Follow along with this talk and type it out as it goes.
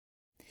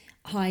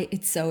Hi,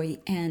 it's Zoe,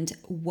 and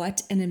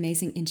what an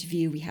amazing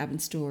interview we have in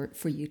store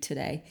for you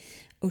today.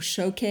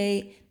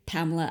 Oshoke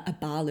Pamela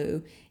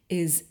Abalu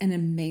is an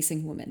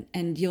amazing woman,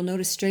 and you'll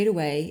notice straight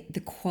away the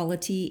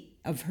quality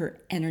of her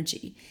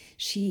energy.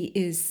 She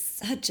is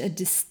such a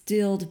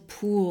distilled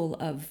pool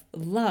of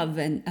love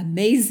and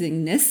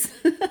amazingness.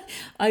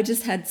 I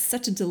just had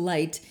such a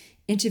delight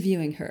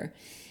interviewing her.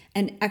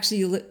 And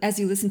actually, as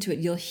you listen to it,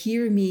 you'll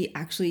hear me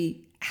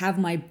actually have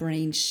my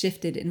brain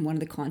shifted in one of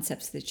the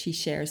concepts that she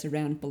shares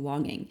around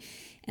belonging.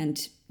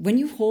 And when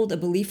you hold a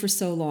belief for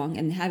so long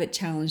and have it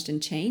challenged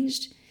and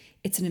changed,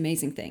 it's an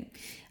amazing thing.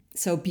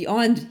 So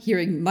beyond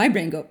hearing my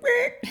brain go,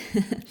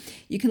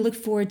 you can look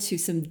forward to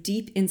some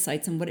deep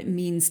insights on what it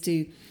means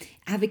to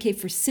advocate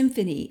for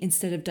symphony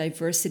instead of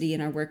diversity in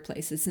our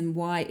workplaces and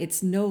why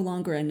it's no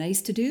longer a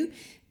nice to do,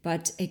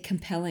 but a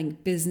compelling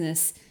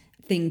business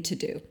thing to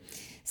do.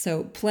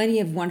 So plenty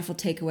of wonderful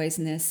takeaways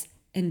in this.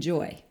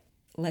 Enjoy.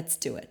 Let's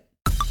do it.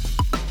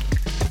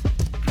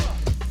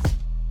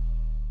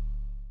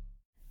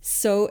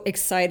 So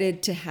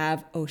excited to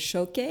have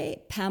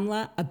Oshoke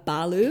Pamela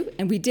Abalu.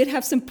 And we did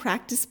have some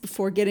practice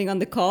before getting on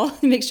the call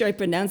to make sure I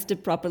pronounced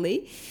it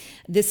properly.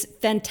 This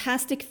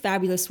fantastic,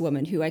 fabulous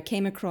woman who I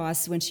came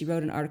across when she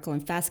wrote an article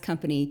in Fast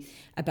Company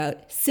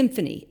about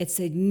Symphony. It's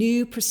a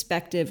new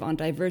perspective on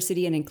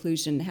diversity and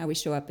inclusion, how we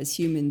show up as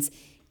humans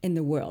in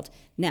the world.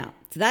 Now,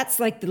 that's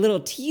like the little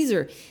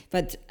teaser,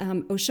 but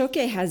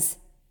Oshoke has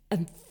a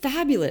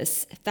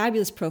fabulous,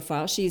 fabulous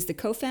profile. She's the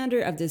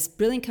co-founder of this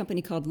brilliant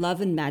company called Love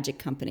and Magic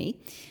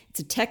Company. It's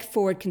a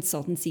tech-forward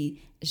consultancy,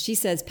 she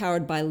says,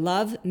 powered by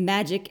love,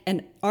 magic,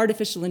 and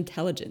artificial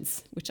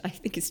intelligence, which I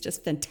think is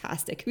just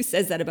fantastic. Who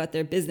says that about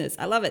their business?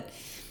 I love it.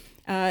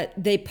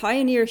 They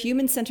pioneer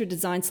human-centered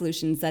design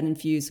solutions that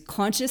infuse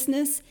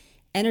consciousness,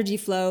 energy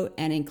flow,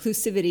 and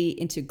inclusivity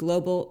into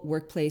global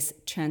workplace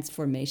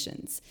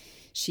transformations.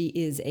 She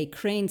is a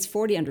Crain's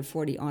 40 Under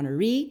 40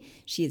 honoree.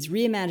 She is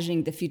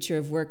reimagining the future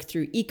of work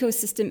through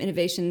ecosystem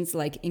innovations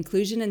like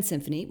inclusion and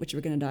symphony, which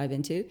we're going to dive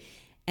into,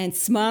 and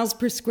smiles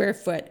per square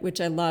foot, which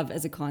I love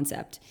as a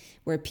concept,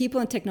 where people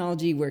and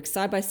technology work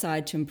side by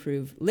side to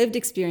improve lived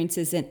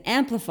experiences and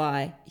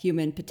amplify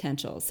human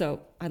potential.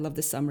 So I love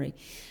the summary.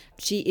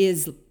 She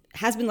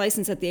has been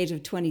licensed at the age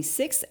of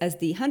 26 as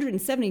the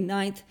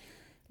 179th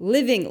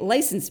living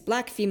licensed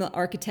Black female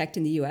architect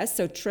in the US,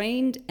 so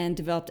trained and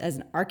developed as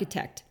an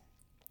architect,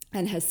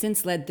 and has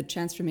since led the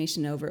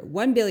transformation over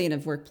 1 billion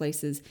of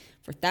workplaces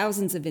for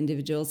thousands of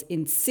individuals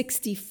in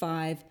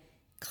 65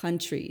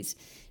 countries.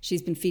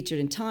 She's been featured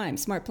in Time,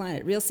 Smart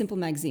Planet, Real Simple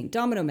Magazine,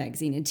 Domino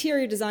Magazine,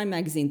 Interior Design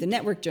Magazine, The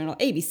Network Journal,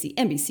 ABC,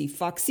 NBC,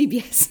 Fox,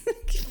 CBS,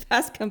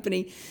 Fast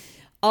Company,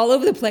 all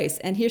over the place.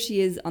 And here she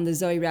is on the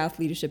Zoe Routh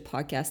Leadership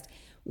Podcast.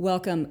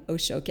 Welcome,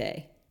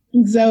 Oshoke.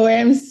 Zoe,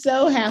 I'm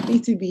so happy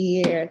to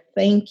be here.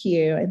 Thank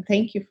you. And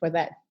thank you for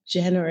that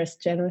generous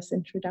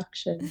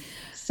introduction.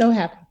 So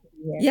happy to be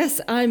here. Yes,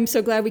 I'm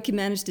so glad we can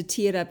manage to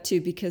tee it up too,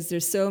 because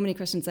there's so many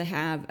questions I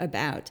have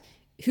about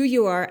who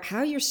you are,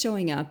 how you're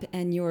showing up,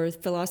 and your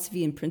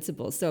philosophy and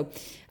principles. So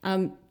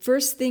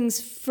first things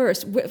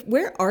first,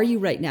 where are you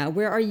right now?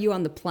 Where are you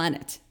on the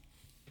planet?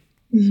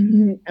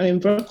 I'm in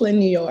Brooklyn,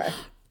 New York.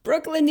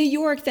 Brooklyn, New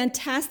York,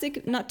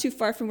 fantastic. Not too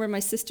far from where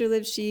my sister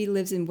lives. She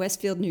lives in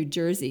Westfield, New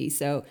Jersey.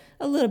 So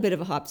a little bit of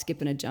a hop,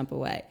 skip, and a jump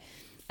away.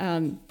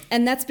 And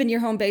that's been your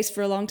home base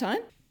for a long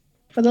time?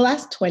 For the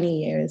last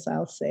 20 years,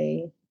 I'll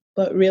say.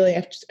 But really,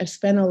 I've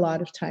spent a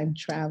lot of time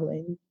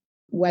traveling,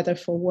 whether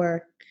for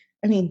work.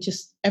 I mean,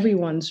 just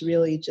everyone's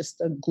really just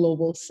a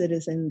global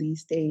citizen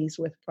these days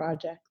with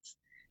projects.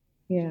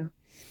 Yeah.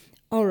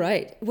 All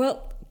right.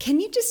 Well, can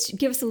you just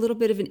give us a little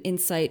bit of an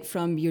insight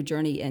from your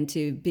journey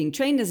into being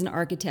trained as an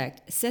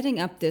architect, setting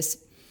up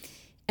this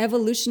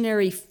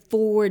evolutionary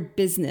forward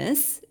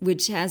business,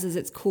 which has as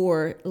its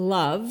core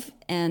love,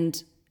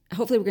 and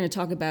hopefully we're going to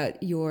talk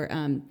about your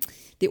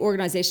the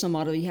organizational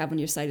model you have on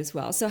your site as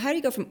well. So how do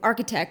you go from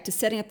architect to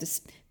setting up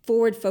this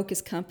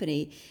forward-focused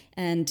company,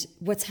 and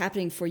what's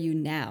happening for you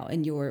now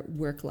in your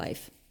work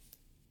life?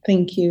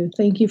 Thank you.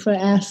 Thank you for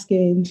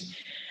asking.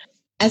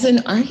 As an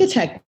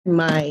architect,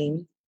 my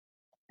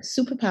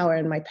superpower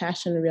and my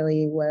passion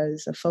really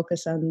was a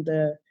focus on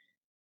the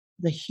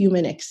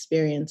human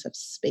experience of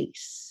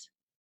space.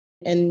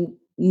 And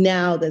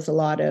now there's a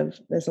lot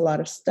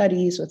of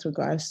studies with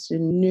regards to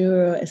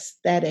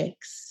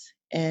neuroaesthetics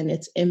and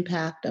its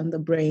impact on the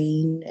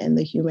brain and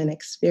the human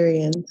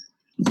experience.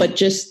 But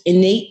just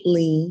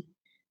innately,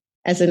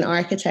 as an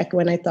architect,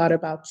 when I thought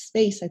about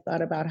space, I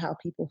thought about how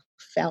people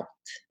felt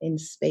in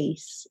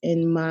space.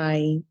 In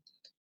my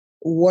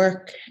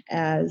work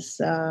as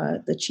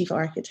the chief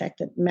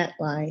architect at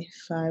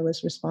MetLife, I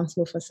was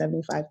responsible for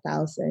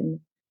 75,000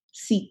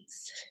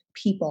 seats,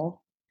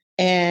 people.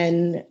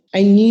 And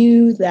I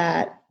knew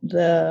that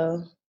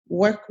the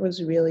work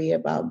was really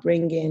about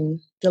bringing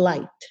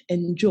delight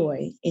and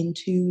joy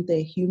into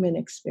the human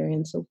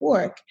experience of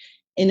work,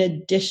 in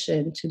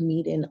addition to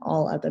meeting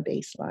all other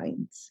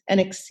baselines and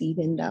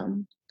exceeding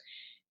them.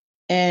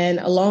 And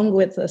along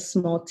with a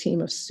small team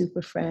of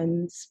super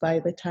friends, by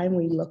the time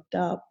we looked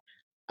up,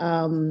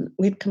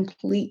 we'd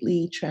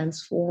completely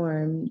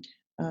transformed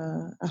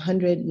a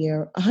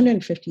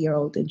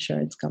 150-year-old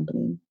insurance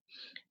company.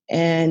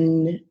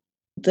 And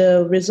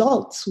the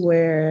results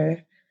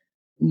were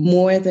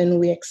more than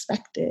we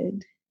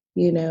expected.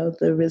 You know,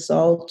 the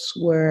results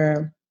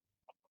were,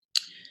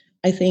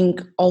 I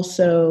think,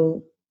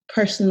 also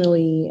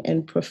personally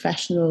and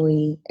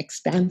professionally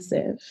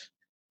expansive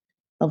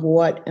of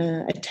what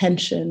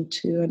attention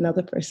to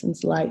another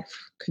person's life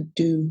could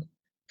do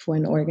for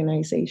an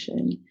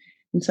organization.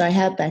 And so I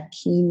had that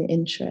keen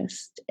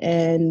interest.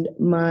 And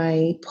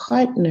my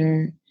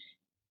partner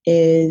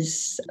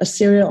is a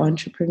serial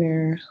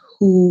entrepreneur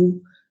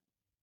who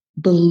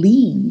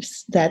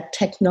believes that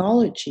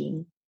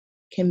technology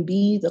can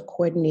be the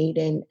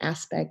coordinating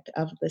aspect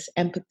of this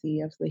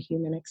empathy of the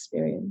human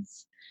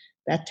experience.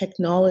 That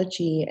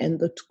technology and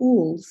the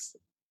tools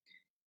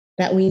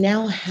that we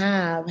now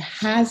have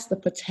has the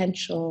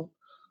potential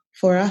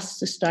for us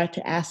to start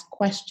to ask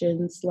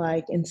questions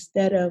like,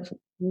 instead of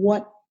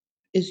what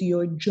is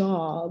your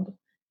job,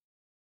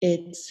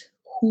 it's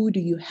who do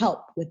you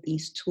help with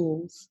these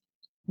tools?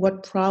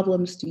 What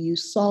problems do you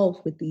solve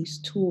with these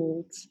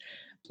tools?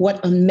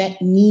 What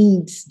unmet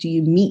needs do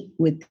you meet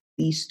with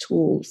these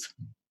tools?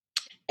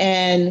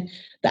 And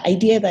the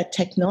idea that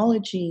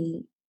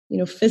technology, you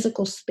know,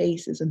 physical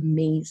space is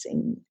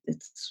amazing.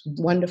 It's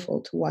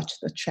wonderful to watch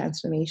the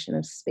transformation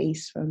of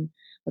space from,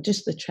 well,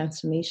 just the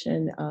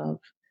transformation of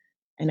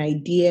an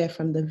idea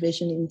from the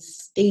visioning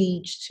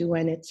stage to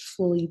when it's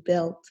fully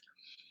built.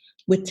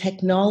 With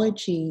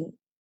technology,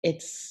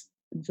 it's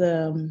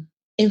the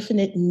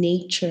infinite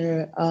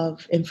nature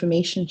of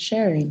information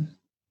sharing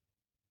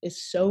is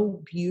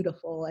so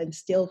beautiful and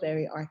still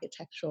very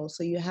architectural.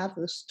 So you have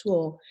this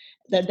tool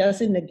that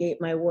doesn't negate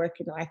my work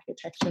in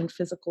architecture and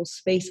physical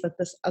space, but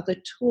this other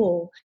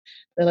tool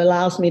that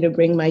allows me to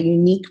bring my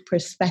unique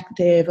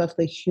perspective of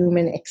the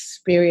human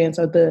experience,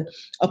 or the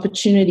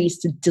opportunities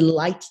to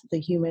delight the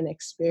human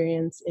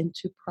experience,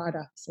 into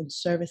products and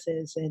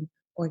services and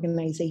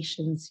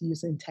organizations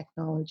using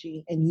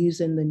technology and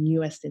using the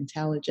newest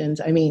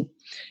intelligence. I mean,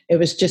 it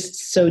was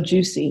just so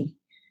juicy.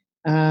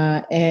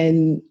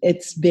 And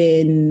it's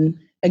been,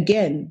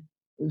 again,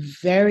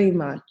 very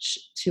much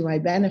to my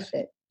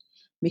benefit,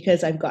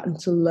 because I've gotten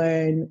to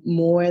learn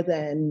more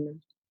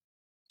than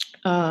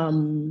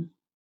I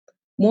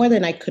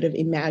could have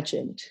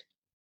imagined,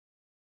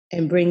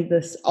 and bring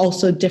this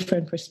also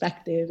different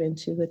perspective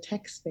into the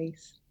tech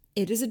space.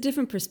 It is a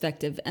different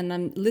perspective, and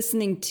I'm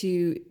listening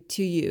to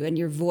you and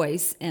your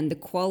voice and the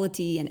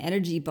quality and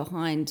energy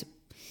behind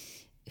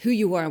who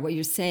you are and what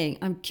you're saying.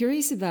 I'm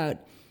curious about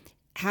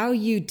how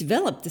you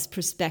developed this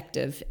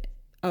perspective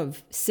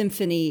of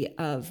symphony,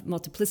 of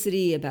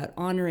multiplicity, about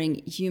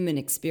honoring human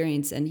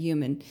experience and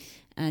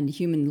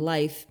human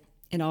life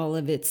in all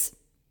of its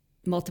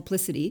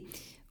multiplicity.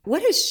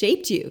 What has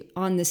shaped you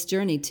on this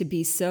journey to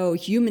be so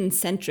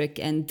human-centric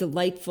and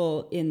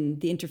delightful in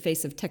the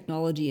interface of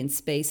technology and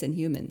space and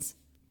humans?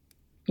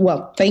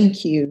 Well,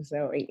 thank you,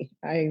 Zoe.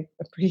 I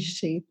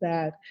appreciate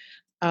that.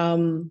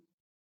 I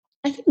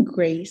think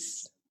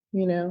grace,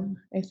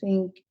 I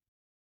think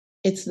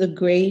it's the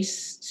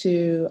grace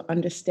to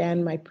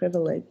understand my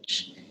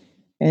privilege,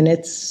 and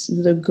it's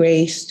the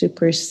grace to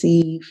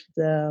perceive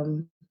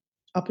the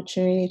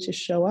opportunity to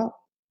show up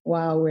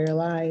while we're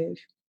alive,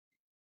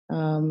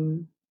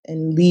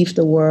 and leave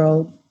the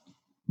world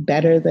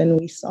better than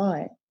we saw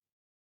it.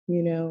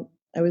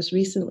 I was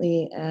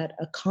recently at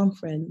a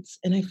conference,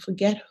 and I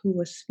forget who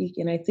was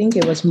speaking. I think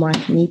it was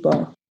Mark Nebo.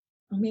 Or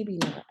maybe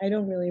not. I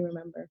don't really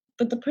remember.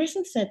 But the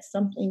person said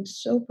something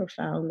so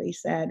profound. They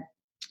said,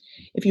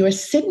 if you were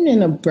sitting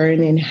in a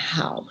burning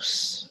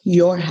house,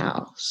 your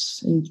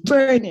house, and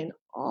burning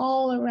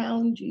all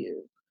around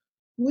you,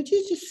 would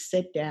you just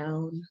sit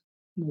down,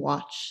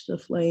 watch the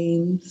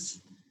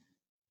flames?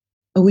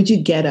 Or would you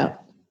get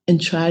up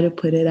and try to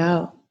put it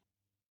out?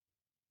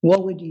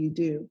 What would you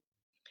do?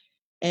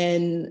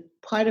 And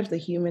part of the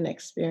human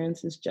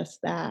experience is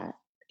just that.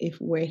 If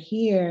we're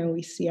here and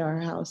we see our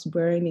house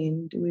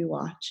burning, do we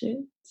watch it?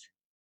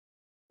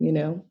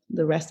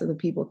 The rest of the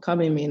people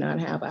coming may not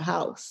have a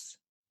house.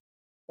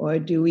 Or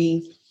do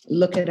we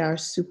look at our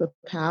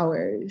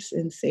superpowers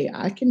and say,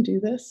 I can do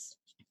this?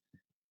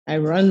 I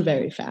run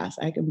very fast.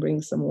 I can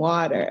bring some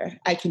water.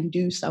 I can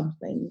do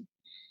something.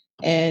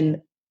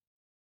 And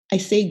I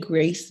say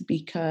grace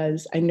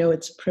because I know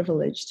it's a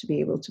privilege to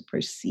be able to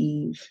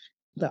perceive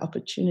the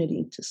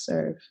opportunity to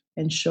serve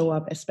and show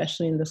up,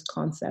 especially in this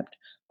concept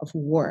of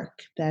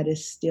work that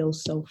is still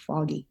so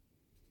foggy.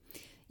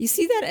 You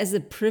see that as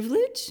a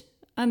privilege?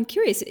 I'm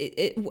curious,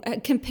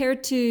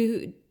 compared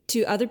to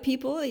other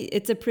people,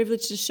 it's a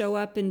privilege to show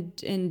up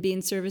and be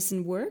in service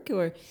and work?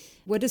 Or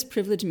what does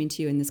privilege mean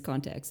to you in this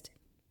context?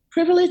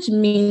 Privilege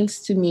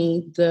means to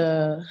me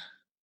the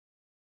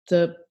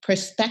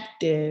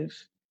perspective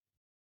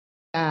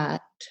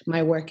that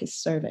my work is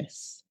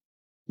service,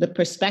 the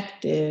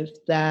perspective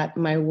that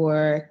my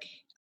work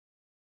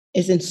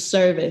is in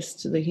service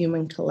to the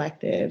human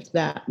collective,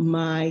 that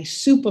my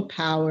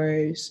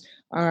superpowers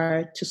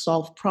are to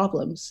solve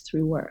problems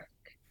through work.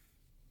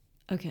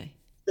 Okay.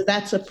 So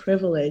that's a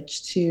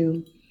privilege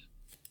to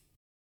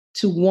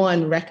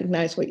one,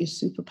 recognize what your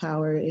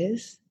superpower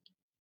is,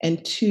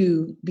 and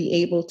two, be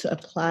able to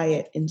apply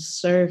it in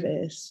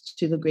service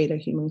to the greater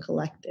human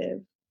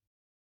collective.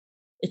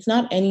 It's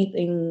not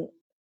anything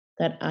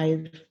that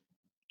I've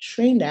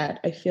trained at.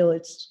 I feel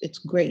it's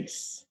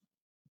grace.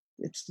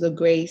 It's the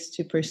grace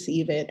to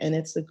perceive it, and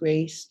it's the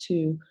grace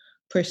to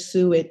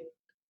pursue it,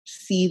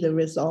 see the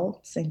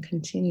results, and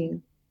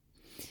continue.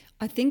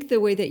 I think the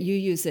way that you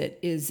use it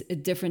is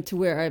different to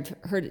where I've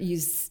heard it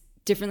used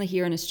differently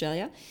here in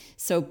Australia.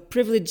 So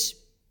privilege,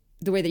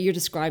 the way that you're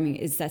describing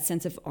it, is that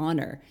sense of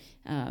honor.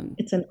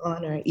 It's an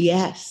honor.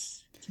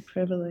 Yes, it's a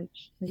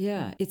privilege.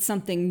 Yeah, it's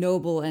something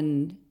noble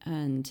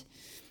and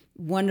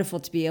wonderful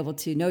to be able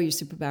to know your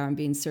superpower and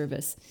be in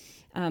service.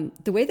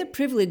 The way that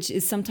privilege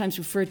is sometimes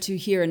referred to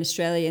here in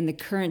Australia in the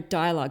current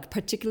dialogue,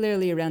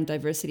 particularly around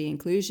diversity and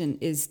inclusion,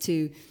 is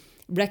to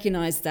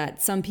recognize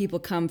that some people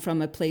come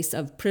from a place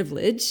of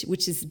privilege,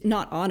 which is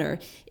not honor.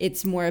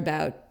 It's more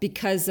about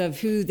because of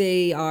who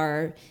they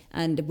are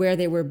and where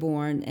they were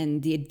born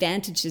and the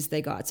advantages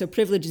they got. So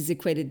privilege is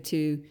equated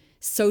to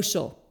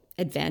social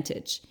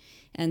advantage.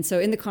 And so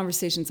in the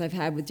conversations I've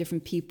had with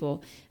different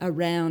people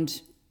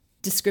around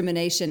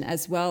discrimination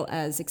as well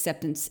as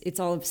acceptance, it's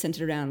all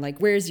centered around like,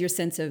 where's your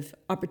sense of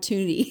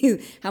opportunity?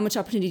 How much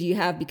opportunity do you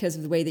have because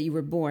of the way that you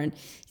were born,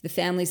 the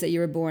families that you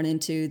were born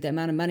into, the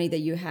amount of money that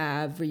you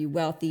have, were you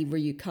wealthy, were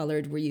you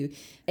colored, were you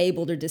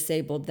abled or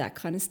disabled, that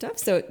kind of stuff.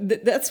 So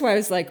that's why I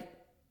was like,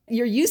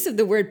 your use of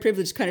the word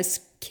privilege kind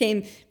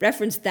of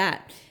referenced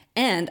that.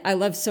 And I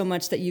love so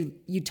much that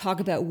you talk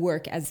about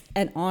work as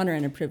an honor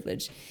and a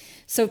privilege.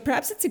 So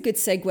perhaps it's a good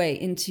segue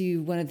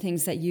into one of the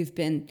things that you've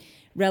been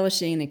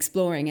relishing and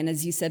exploring, and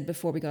as you said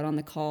before we got on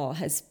the call,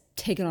 has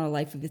taken on a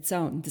life of its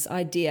own, this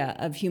idea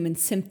of human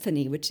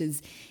symphony, which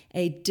is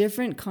a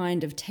different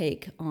kind of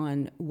take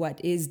on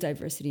what is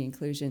diversity and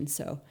inclusion.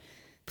 So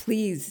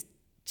please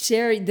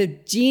share the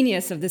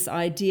genius of this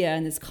idea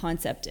and this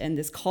concept and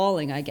this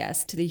calling, I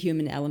guess, to the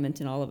human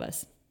element in all of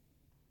us.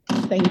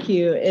 Thank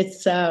you.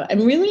 It's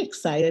I'm really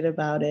excited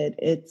about it.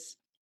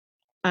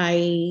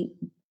 I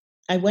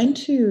went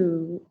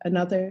to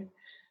another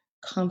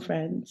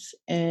conference,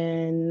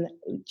 and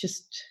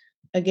just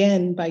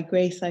again by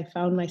grace I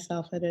found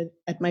myself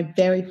at my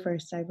very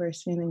first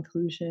diversity and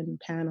inclusion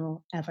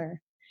panel ever.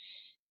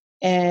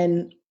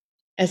 And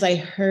as I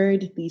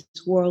heard these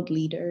world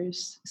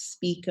leaders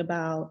speak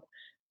about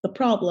the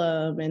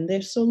problem and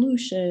their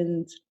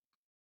solutions,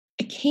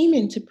 I came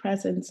into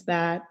presence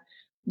that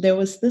there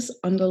was this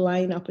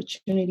underlying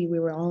opportunity we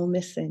were all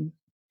missing.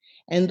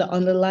 And the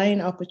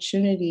underlying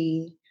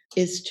opportunity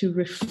is to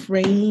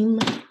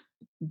reframe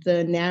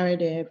the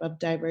narrative of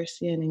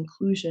diversity and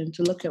inclusion,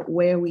 to look at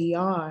where we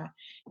are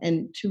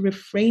and to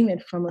reframe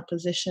it from a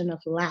position of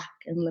lack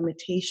and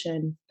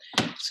limitation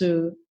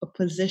to a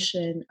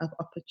position of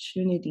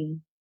opportunity,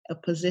 a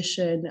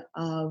position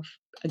of,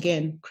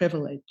 again,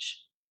 privilege.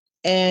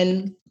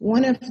 And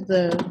one of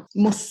the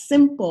most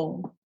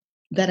simple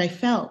that I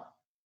felt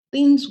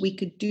things we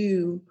could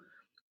do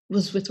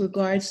was with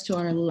regards to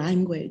our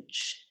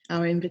language,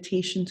 our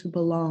invitation to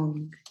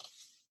belong,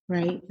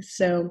 right?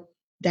 So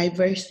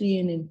diversity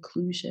and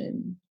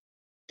inclusion,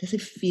 does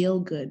it feel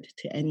good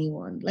to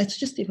anyone? Let's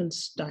just even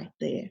start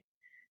there.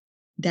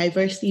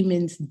 Diversity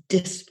means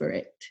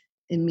disparate,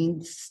 it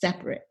means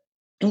separate.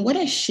 And what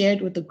I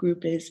shared with the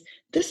group is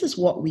this is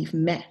what we've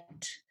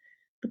met,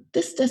 but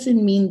this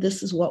doesn't mean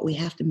this is what we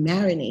have to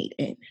marinate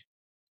in.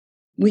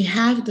 We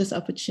have this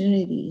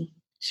opportunity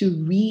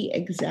to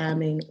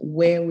re-examine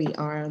where we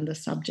are on the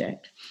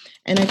subject.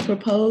 And I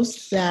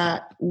proposed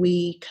that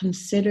we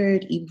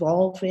considered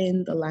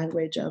evolving the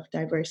language of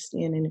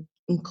diversity and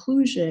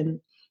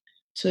inclusion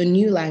to a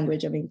new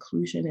language of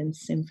inclusion and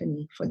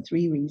symphony for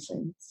 3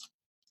 reasons.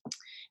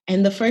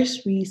 And the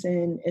first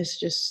reason is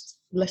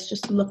let's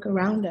just look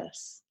around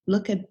us.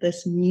 Look at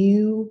this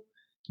new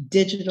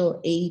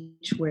digital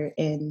age we're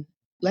in.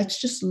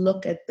 Let's just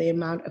look at the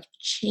amount of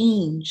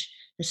change.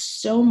 There's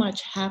so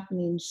much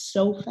happening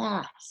so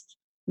fast.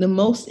 The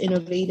most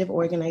innovative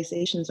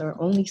organizations are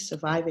only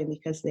surviving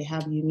because they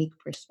have unique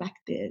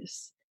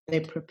perspectives.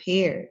 They're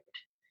prepared.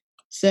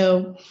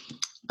 So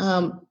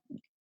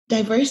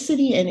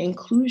diversity and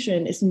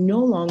inclusion is no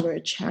longer a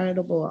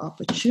charitable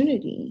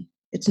opportunity.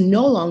 It's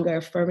no longer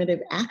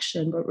affirmative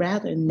action, but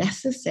rather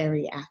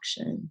necessary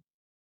action.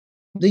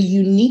 The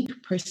unique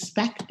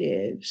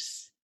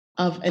perspectives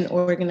of an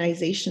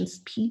organization's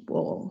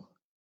people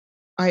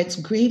are its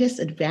greatest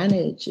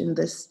advantage in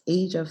this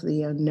age of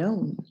the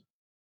unknown.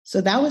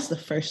 So that was the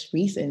first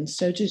reason.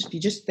 So if you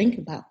just think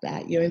about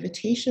that, your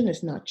invitation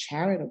is not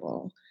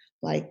charitable,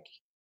 like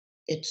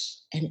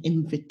it's an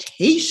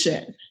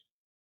invitation.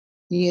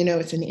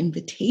 It's an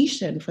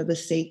invitation for the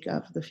sake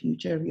of the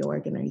future of your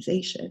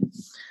organization.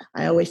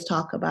 I always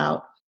talk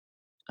about,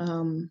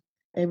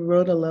 I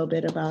wrote a little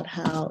bit about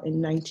how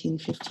in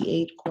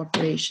 1958,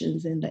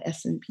 corporations in the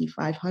S&P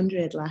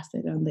 500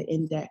 lasted on the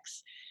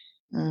index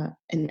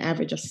an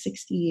average of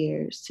 60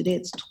 years. Today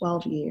it's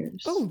 12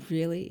 years. Oh,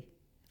 really?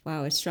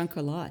 Wow, it's shrunk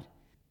a lot.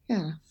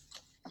 Yeah.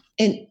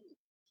 And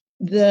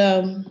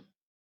the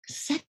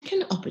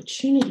second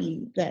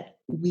opportunity that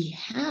we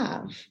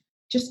have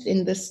just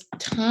in this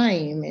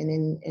time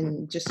and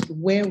in just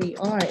where we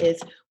are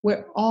is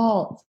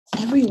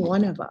every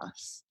one of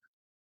us,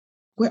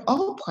 we're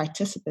all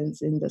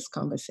participants in this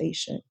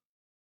conversation.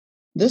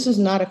 This is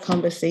not a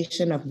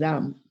conversation of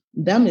them.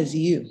 Them is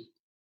you.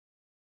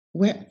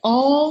 We're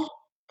all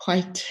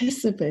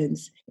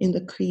participants in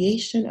the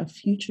creation of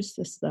future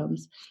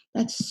systems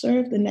that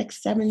serve the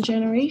next 7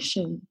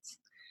 generations.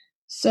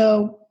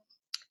 So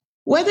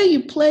whether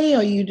you play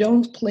or you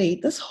don't play,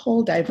 this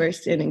whole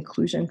diversity and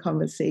inclusion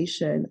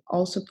conversation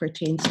also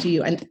pertains to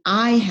you. And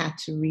I had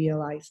to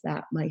realize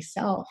that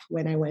myself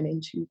when I went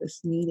into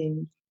this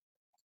meeting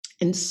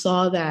and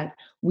saw that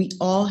we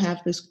all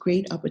have this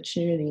great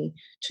opportunity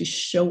to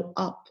show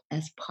up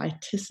as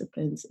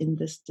participants in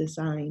this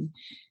design.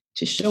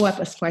 To show up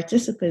as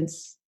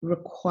participants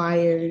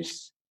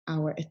requires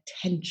our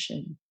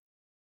attention.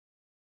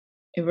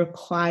 It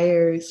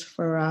requires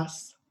for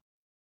us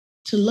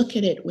to look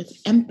at it with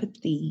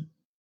empathy.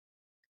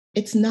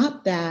 It's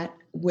not that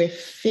we're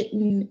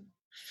fitting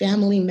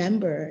family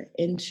member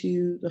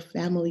into the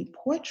family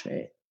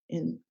portrait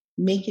and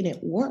making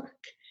it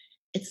work.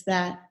 It's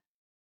that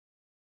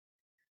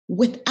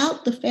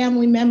without the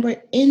family member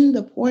in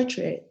the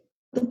portrait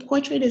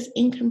is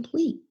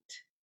incomplete.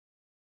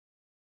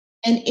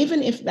 And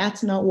even if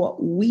that's not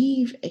what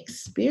we've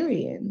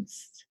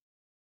experienced,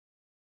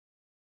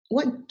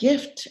 what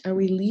gift are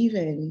we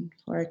leaving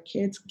for our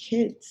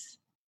kids?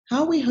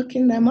 How are we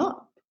hooking them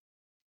up?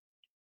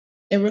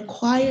 It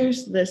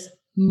requires this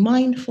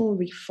mindful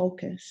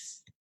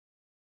refocus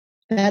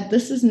that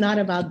this is not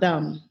about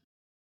them.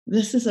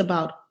 This is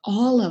about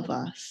all of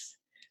us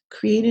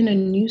creating a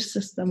new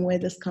system where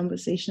this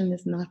conversation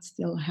is not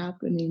still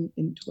happening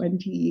in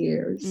 20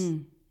 years.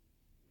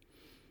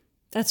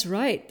 That's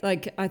right.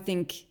 Like, I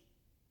think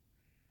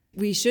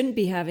we shouldn't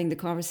be having the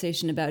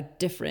conversation about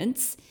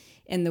difference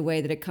in the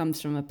way that it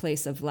comes from a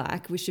place of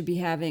lack. We should be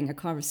having a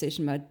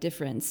conversation about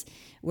difference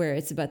where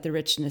it's about the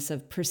richness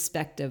of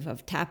perspective,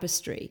 of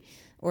tapestry,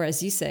 or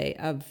as you say,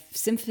 of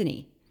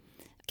symphony.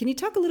 Can you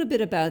talk a little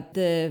bit about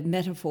the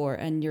metaphor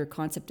and your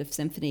concept of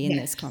symphony in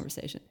this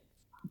conversation?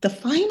 The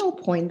final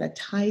point that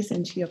ties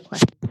into your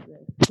question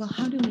is, well,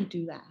 how do we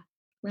do that?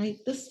 Right?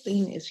 This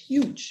thing is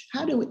huge.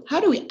 How do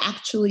we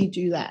actually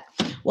do that?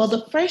 Well,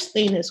 the first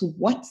thing is,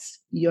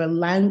 what's your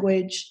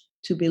language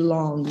to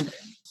belong?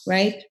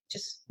 Right?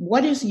 Just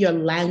what is your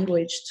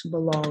language to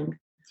belong?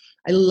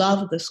 I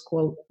love this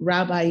quote.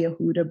 Rabbi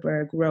Yehuda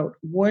Berg wrote,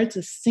 "Words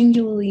are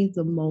singularly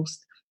the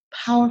most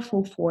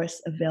powerful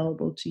force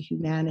available to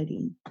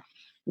humanity.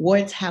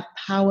 Words have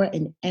power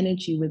and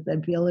energy with the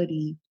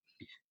ability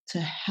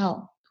to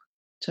help,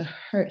 to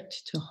hurt,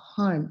 to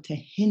harm, to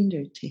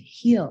hinder, to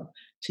heal,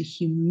 to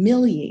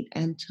humiliate,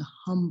 and to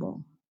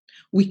humble.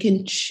 We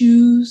can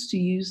choose to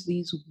use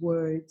these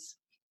words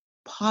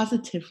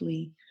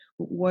positively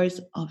with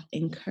words of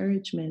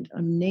encouragement,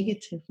 or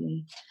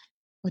negatively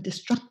or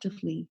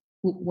destructively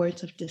with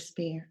words of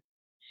despair."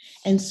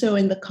 And so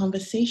in the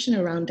conversation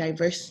around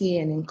diversity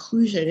and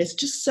inclusion, it's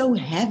just so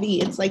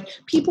heavy. It's like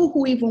people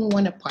who even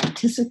want to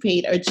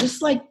participate are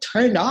just like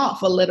turned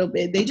off a little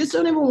bit. They just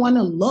don't even want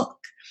to look.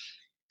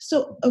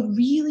 So a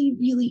really,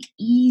 really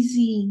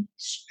easy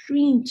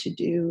stream to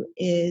do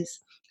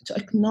is to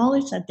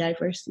acknowledge that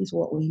diversity is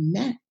what we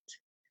meant,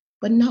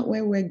 but not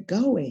where we're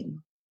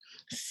going.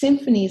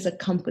 Symphony is a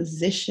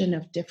composition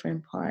of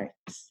different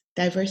parts.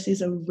 Diversity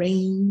is a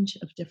range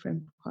of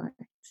different parts.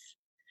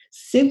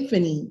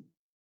 Symphony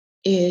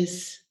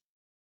is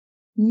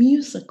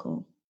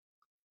musical.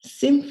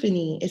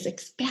 Symphony is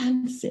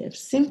expansive.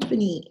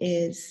 Symphony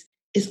is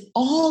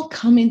all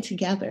coming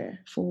together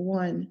for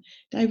one.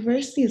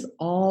 Diversity is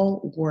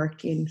all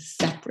working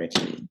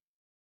separately.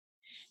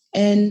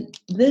 And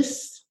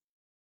this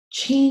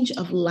change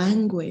of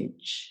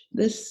language,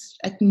 this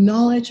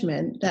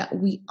acknowledgement that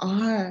we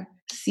are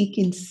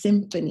seeking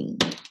symphony,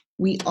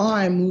 we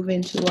are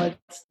moving towards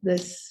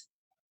this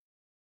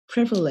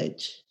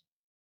privilege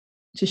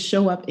to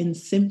show up in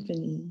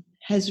symphony,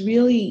 has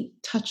really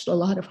touched a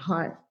lot of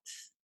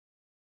hearts.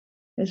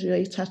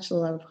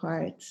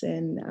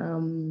 And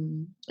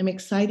I'm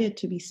excited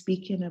to be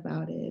speaking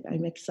about it.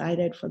 I'm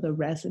excited for the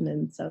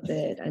resonance of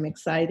it. I'm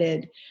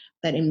excited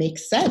that it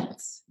makes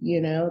sense,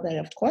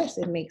 that of course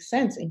it makes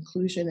sense,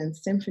 inclusion and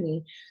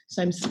symphony.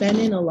 So I'm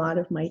spending a lot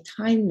of my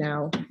time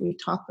now. We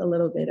talked a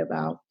little bit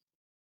about,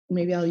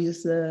 maybe I'll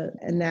use the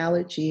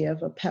analogy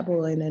of a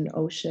pebble in an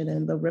ocean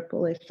and the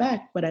ripple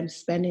effect, but I'm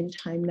spending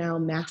time now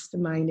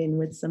masterminding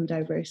with some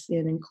diversity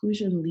and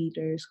inclusion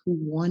leaders who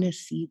want to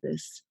see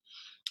this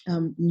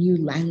new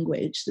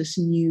language, this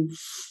new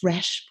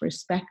fresh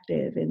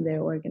perspective in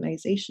their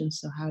organization.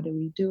 So how do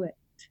we do it?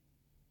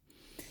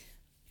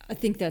 I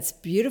think that's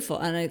beautiful.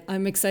 And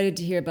I'm excited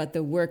to hear about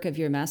the work of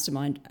your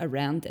mastermind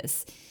around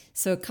this.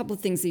 So a couple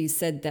of things that you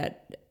said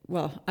that,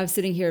 well, I'm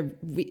sitting here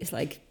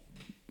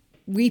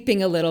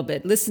weeping a little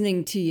bit,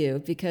 listening to you,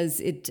 because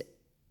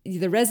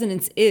the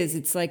resonance is,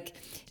 it's like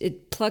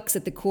it plucks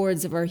at the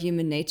chords of our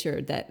human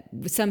nature that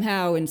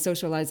somehow in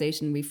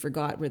socialization we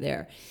forgot were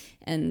there.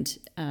 And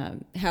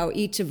how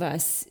each of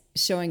us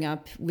showing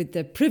up with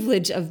the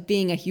privilege of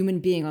being a human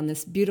being on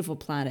this beautiful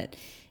planet,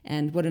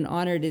 and what an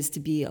honor it is to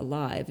be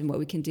alive and what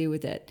we can do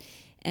with it.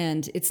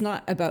 And it's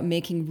not about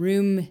making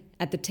room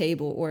at the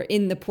table or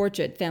in the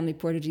portrait, family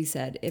portrait, he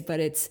said,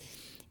 but it's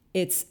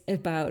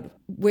about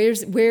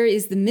where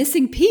is the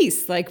missing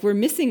piece? Like, we're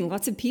missing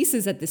lots of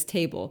pieces at this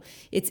table.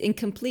 It's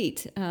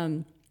incomplete.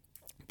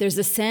 There's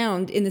a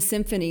sound in the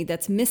symphony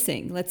that's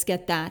missing. Let's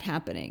get that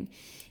happening.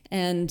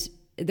 And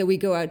that we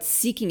go out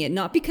seeking it,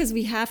 not because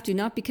we have to,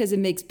 not because it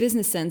makes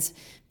business sense,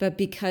 but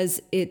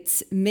because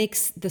it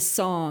makes the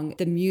song,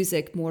 the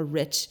music more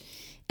rich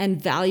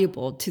and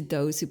valuable to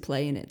those who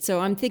play in it. So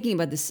I'm thinking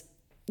about this,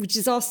 which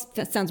is all,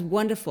 that sounds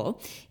wonderful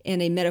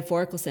in a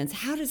metaphorical sense.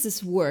 How does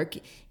this work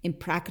in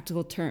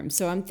practical terms?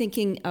 So I'm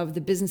thinking of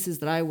the businesses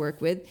that I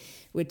work with,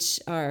 which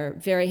are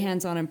very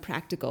hands-on and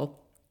practical.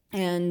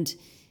 And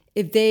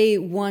if they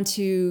want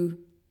to,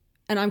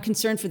 and I'm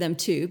concerned for them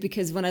too,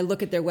 because when I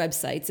look at their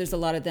websites, there's a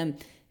lot of them,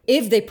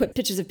 if they put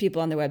pictures of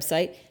people on their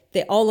website,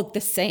 they all look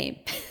the same.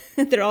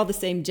 They're all the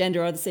same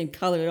gender, all the same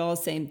color, they're all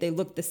the same. They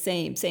look the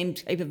same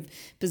type of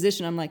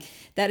position. I'm like,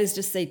 that is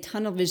just a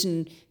tunnel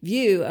vision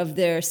view of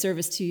their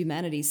service to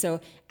humanity.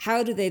 So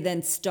how do they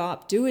then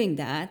stop doing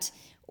that?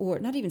 Or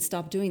not even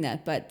stop doing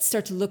that, but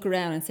start to look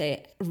around and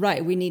say,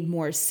 right, we need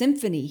more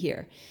symphony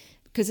here.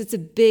 Because it's a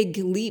big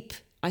leap,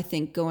 I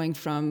think, going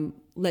from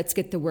let's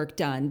get the work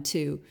done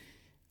to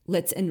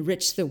let's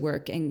enrich the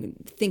work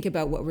and think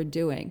about what we're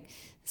doing.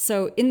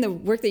 So in the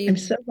work that you... I'm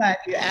so glad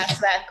you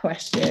asked that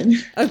question.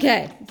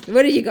 Okay,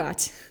 what do you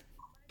got?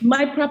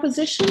 My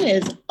proposition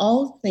is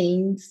all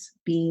things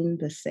being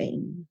the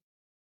same.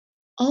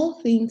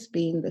 All things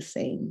being the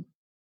same.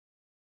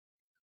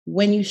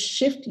 When you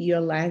shift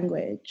your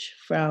language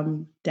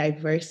from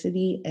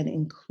diversity and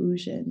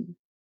inclusion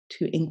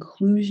to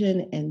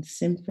inclusion and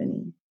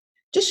symphony,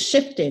 just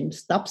shifting,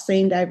 stop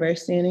saying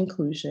diversity and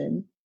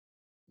inclusion,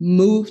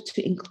 move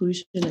to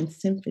inclusion and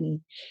symphony,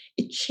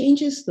 it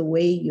changes the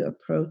way you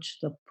approach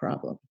the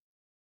problem.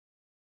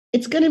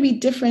 It's going to be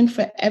different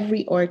for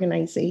every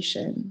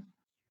organization.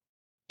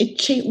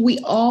 We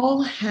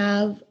all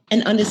have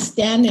an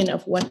understanding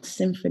of what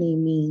symphony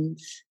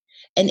means.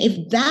 And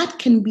if that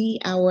can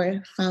be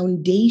our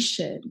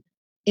foundation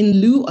in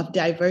lieu of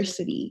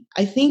diversity,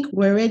 I think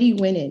we're already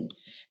winning.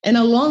 And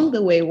along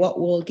the way,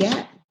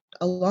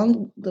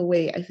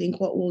 I think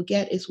what we'll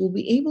get is we'll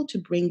be able to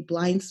bring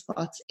blind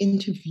spots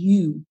into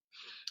view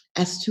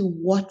as to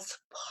what's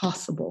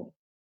possible,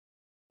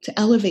 to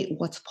elevate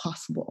what's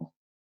possible.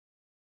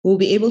 We'll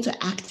be able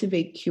to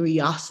activate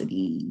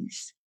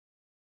curiosities,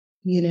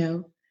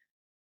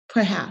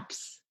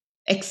 perhaps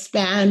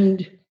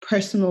expand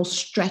personal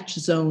stretch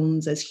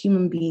zones as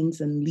human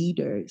beings and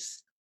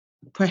leaders,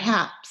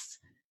 perhaps.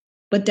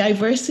 But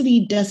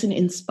diversity doesn't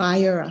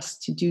inspire us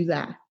to do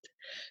that.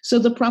 So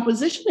the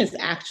proposition is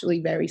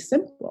actually very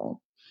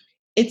simple.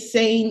 It's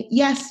saying,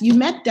 yes, you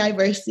met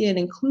diversity and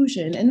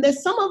inclusion, and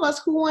there's some of us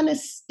who want to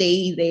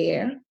stay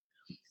there.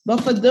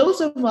 But for those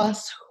of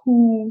us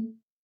who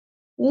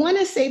want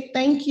to say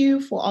thank you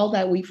for all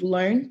that we've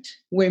learned,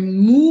 we're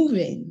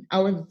moving,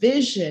 our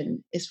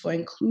vision is for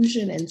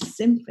inclusion and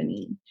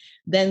symphony,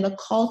 then the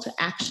call to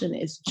action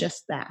is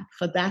just that,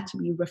 for that to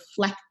be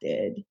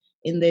reflected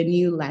in their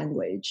new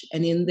language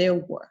and in their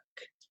work.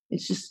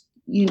 It's just,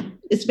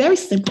 it's very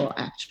simple,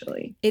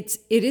 actually. It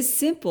is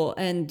simple,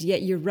 and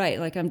yet you're right.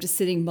 Like, I'm just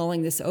sitting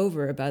mulling this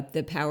over about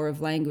the power of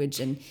language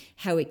and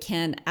how it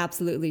can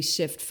absolutely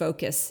shift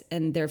focus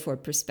and therefore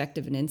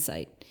perspective and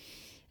insight.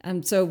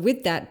 So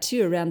with that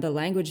too, around the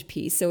language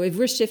piece, so if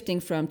we're shifting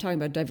from talking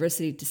about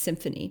diversity to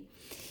symphony,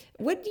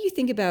 what do you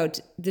think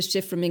about the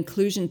shift from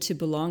inclusion to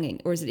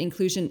belonging? Or is it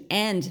inclusion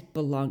and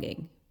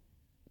belonging?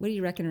 What do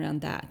you reckon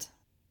around that?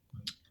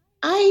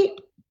 I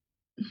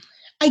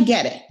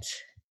get it.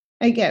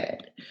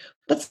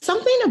 But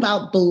something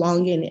about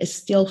belonging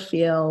still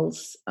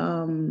feels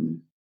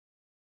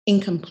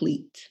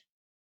incomplete.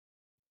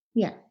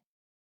 Yeah.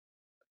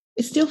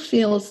 It still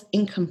feels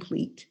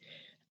incomplete.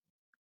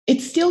 It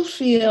still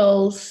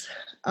feels,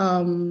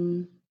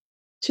 to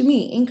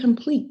me,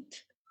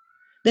 incomplete.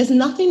 There's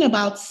nothing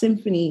about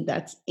symphony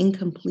that's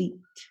incomplete.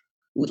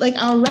 Like,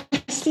 our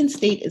resting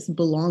state is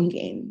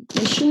belonging.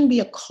 There shouldn't be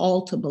a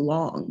call to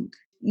belong,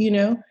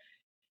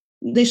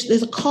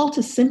 There's a call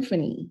to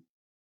symphony.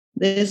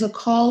 There's a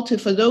call to,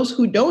 for those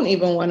who don't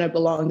even want to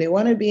belong, they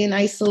want to be in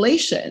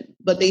isolation,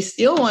 but they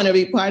still want to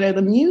be part of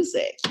the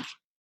music.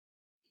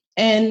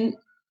 And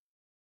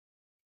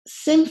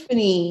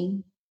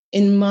symphony,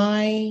 in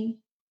my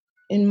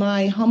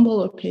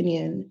humble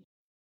opinion,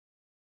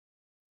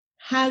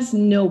 has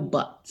no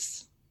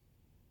buts.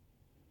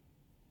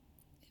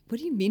 What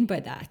do you mean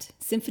by that?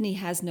 Symphony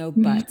has no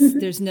buts.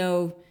 There's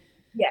no...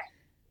 Yeah.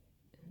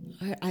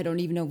 I don't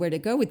even know where to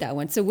go with that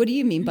one. So what do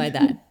you mean by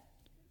that?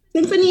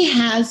 Symphony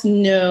has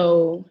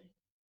no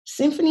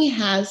Symphony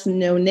has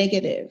no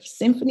negative.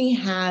 Symphony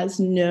has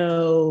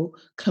no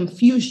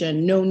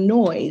confusion, no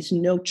noise,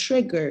 no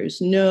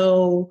triggers,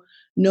 no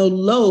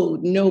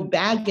load, no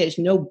baggage,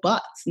 no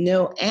buts,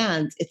 no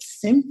ands. It's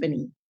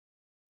symphony.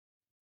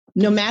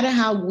 No matter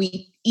how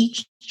we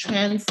each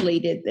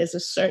translate it, there's a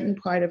certain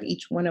part of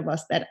each one of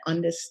us that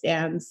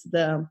understands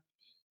the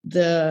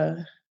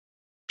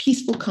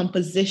peaceful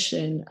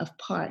composition of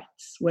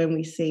parts when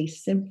we say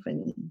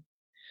symphony.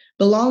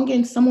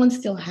 Belonging, someone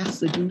still has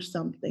to do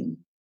something.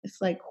 It's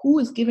like, who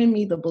is giving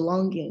me the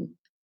belonging?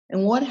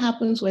 And what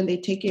happens when they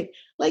take it?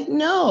 Like,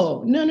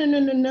 no.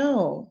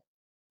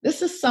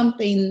 This is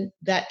something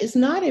that is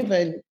not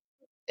even,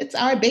 it's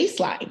our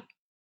baseline,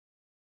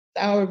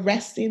 our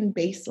resting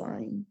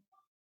baseline.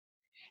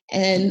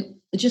 And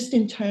just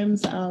in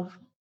terms of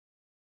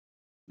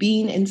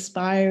being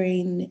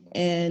inspiring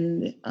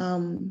and,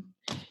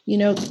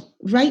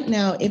 right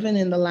now, even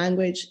in the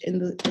language, in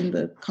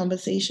the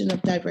conversation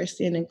of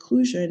diversity and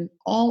inclusion,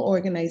 all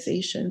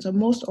organizations or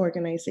most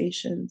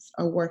organizations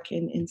are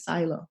working in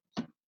silo.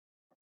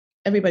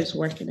 Everybody's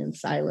working in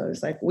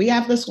silos. Like, we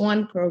have this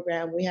one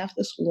program,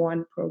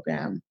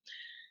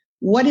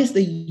 What is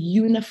the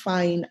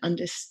unifying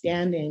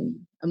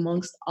understanding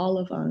amongst all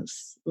of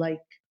us, like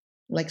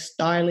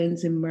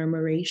starlings in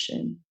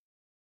murmuration?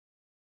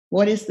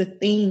 What is the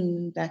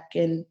thing that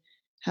can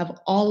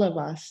have all of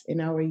us in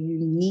our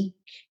unique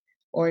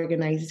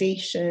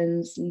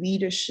organizations,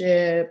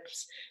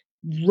 leaderships,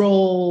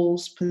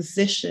 roles,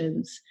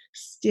 positions,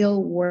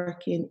 still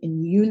working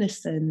in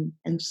unison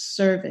and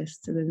service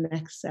to the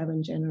next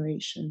 7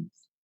 generations?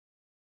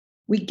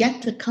 We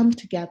get to come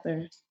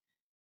together,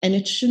 and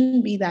it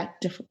shouldn't be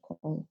that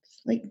difficult.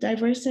 Like,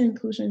 diversity and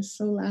inclusion is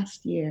so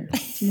last year.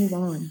 Let's move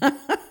on.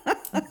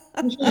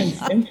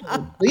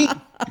 Please.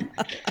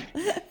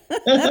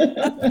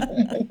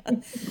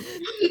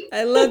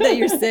 I love that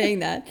you're saying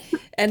that.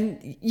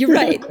 And you're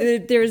right.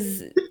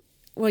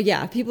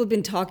 People have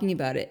been talking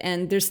about it.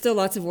 And there's still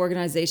lots of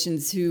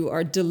organizations who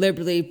are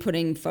deliberately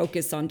putting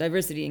focus on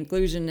diversity,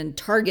 inclusion, and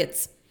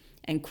targets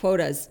and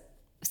quotas.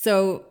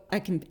 So I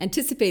can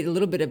anticipate a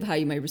little bit of how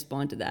you might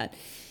respond to that.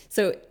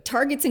 So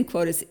targets and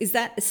quotas, is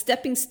that a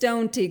stepping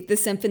stone to the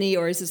symphony,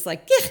 or is this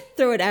like,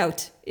 throw it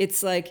out?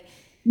 It's like...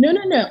 No.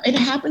 It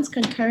happens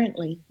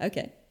concurrently.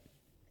 Okay.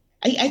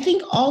 I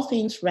think all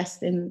things are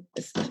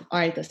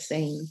the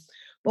same.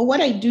 But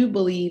what I do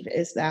believe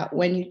is that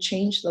when you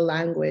change the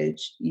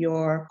language,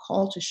 your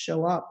call to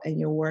show up and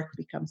your work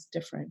becomes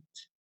different.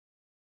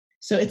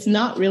 So it's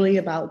not really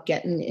about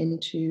getting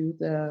into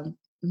the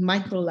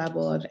micro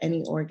level of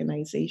any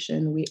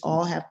organization. We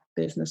all have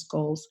business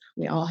goals.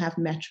 We all have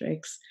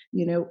metrics.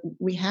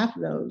 We have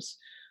those.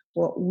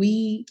 What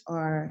we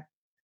are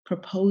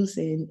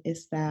proposing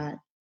is that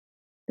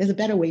there's a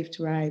better wave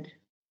to ride.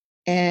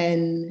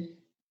 And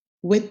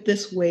with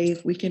this wave,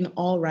 we can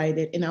all ride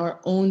it in our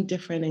own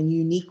different and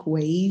unique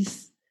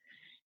ways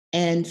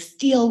and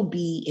still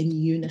be in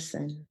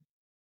unison.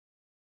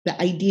 The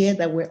idea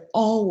that we're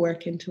all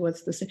working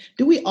towards the same.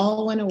 Do we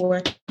all want to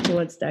work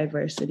towards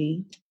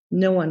diversity?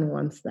 No one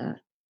wants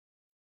that.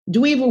 Do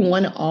we even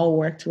want to all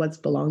work towards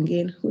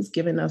belonging? Who's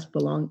giving us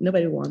belong?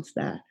 Nobody wants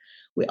that.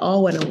 We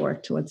all want to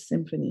work towards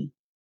symphony.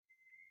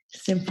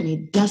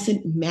 Symphony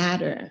doesn't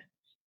matter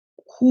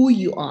who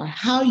you are,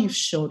 how you've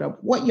showed up,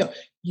 what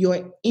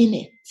you're in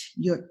it.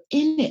 You're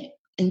in it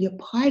and you're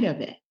part of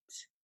it.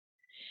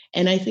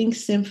 And I think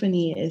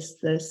symphony is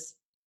this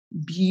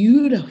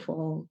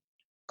beautiful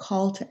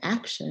call to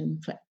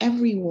action for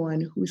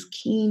everyone who's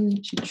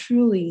keen to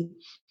truly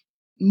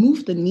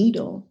move the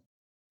needle.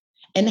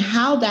 And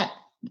how that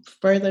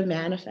further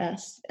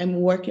manifests, and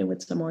working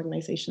with some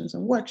organizations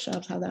and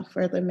workshops, how that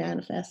further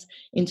manifests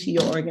into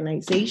your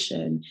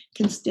organization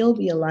can still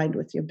be aligned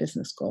with your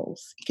business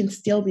goals. It can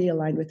still be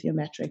aligned with your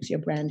metrics, your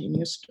branding,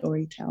 your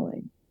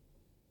storytelling.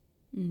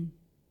 Mm.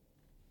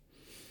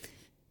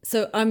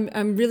 So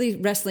I'm really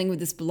wrestling with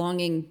this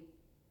belonging.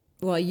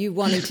 Well, you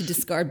wanting to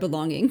discard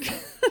belonging,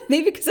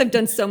 maybe because I've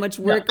done so much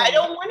work. No, I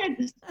don't want to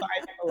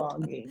discard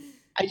belonging.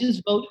 I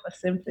just vote for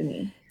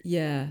symphony.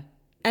 Yeah.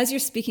 As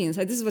you're speaking, it's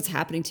like, this is what's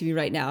happening to me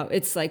right now.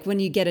 It's like when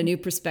you get a new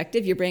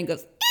perspective, your brain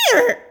goes,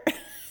 Arr!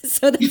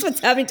 So that's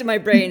what's happening to my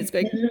brain. It's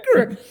going,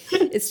 Arr!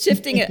 It's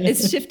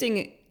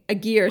shifting a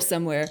gear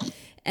somewhere.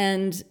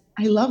 And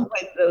I love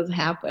when those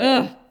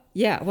happen.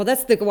 Yeah. Well,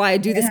 that's why I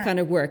do this kind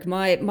of work.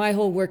 My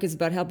whole work is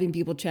about helping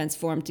people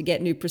transform to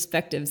get new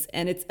perspectives.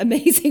 And it's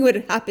amazing when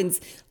it happens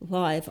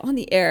live on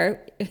the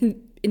air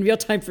in real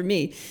time for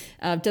me.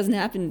 It doesn't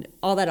happen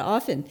all that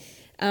often.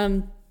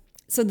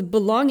 So the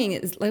belonging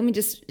is, let me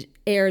just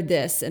air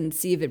this and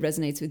see if it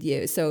resonates with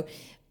you. So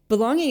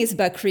belonging is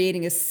about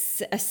creating a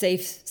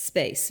safe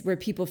space where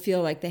people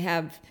feel like they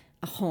have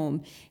a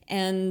home.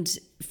 And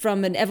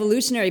from an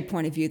evolutionary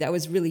point of view, that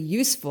was really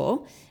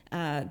useful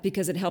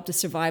because it helped us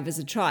survive as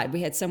a tribe.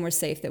 We had somewhere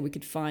safe that we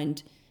could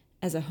find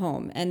as a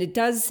home. And it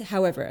does,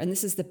 however, and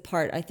this is the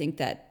part I think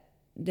that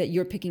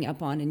you're picking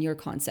up on in your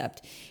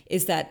concept,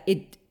 is that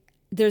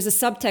there's a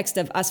subtext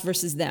of us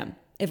versus them.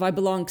 If I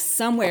belong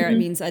somewhere, it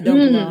means I don't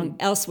belong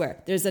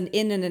elsewhere. There's an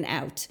in and an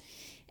out.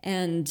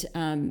 And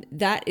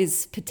that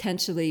is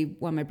potentially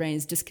why my brain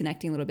is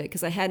disconnecting a little bit,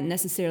 because I hadn't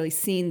necessarily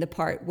seen the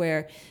part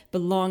where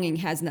belonging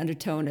has an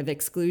undertone of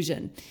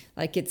exclusion.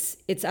 Like its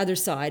other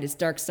side, its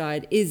dark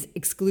side is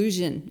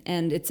exclusion,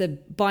 and it's a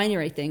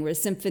binary thing, where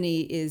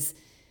symphony is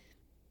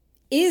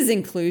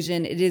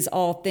inclusion. It is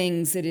all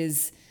things. It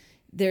is,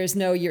 there's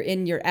no you're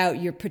in, you're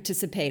out, you're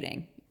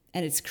participating,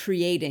 and it's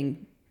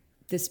creating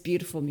this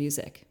beautiful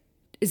music.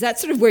 Is that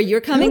sort of where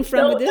you're coming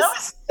from with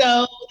this?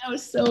 That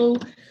was so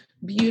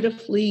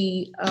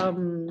beautifully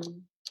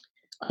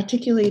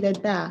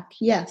articulated back.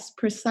 Yes,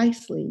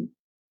 precisely.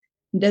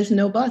 There's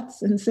no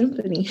buts in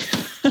symphony.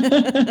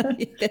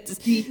 Yes.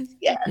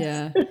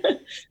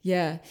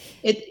 Yeah.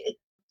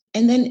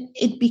 And then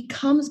it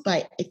becomes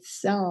by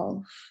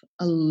itself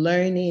a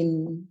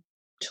learning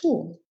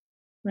tool,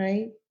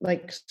 right?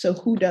 Like, so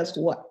who does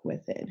what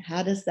with it?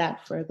 How does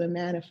that further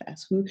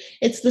manifest?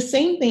 It's the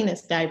same thing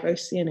as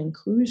diversity and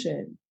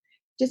inclusion.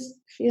 Just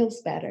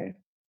feels better,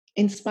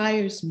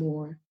 inspires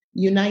more,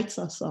 unites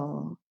us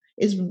all,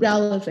 is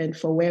relevant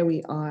for where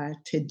we are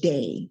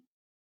today,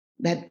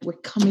 that we're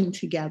coming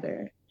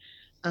together.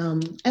 I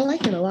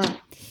like it a lot.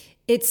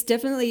 It's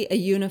definitely a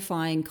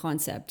unifying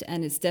concept,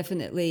 and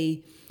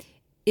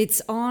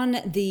it's on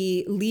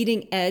the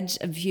leading edge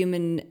of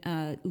human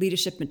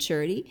leadership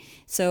maturity.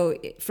 So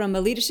from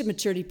a leadership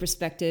maturity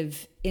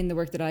perspective, in the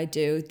work that I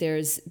do,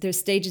 there's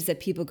stages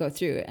that people go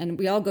through, and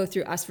we all go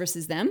through us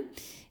versus them.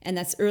 And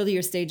that's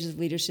earlier stages of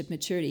leadership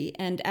maturity.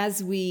 And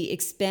as we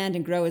expand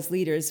and grow as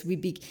leaders,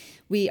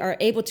 we are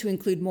able to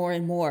include more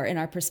and more in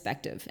our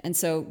perspective. And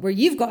so where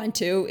you've gone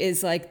to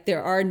is like,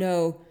 there are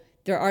no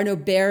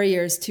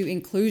barriers to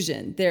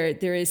inclusion.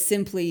 There is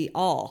simply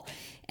all.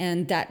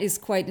 And that is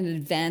quite an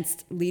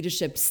advanced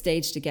leadership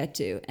stage to get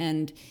to.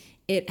 And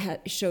it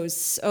shows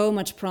so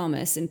much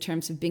promise in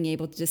terms of being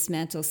able to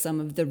dismantle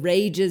some of the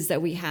rages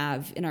that we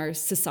have in our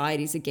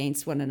societies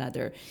against one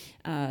another.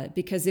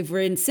 Because if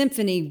we're in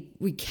symphony,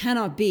 we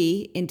cannot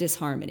be in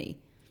disharmony.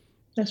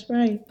 That's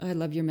right. I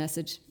love your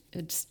message.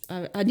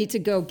 I need to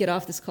go get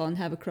off this call and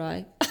have a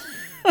cry.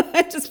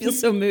 I just feel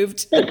so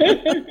moved.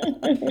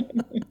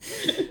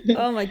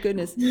 Oh my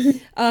goodness.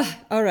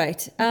 All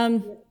right.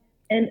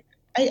 And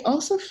I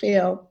also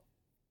feel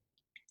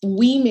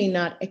we may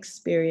not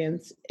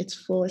experience its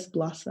fullest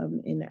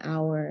blossom in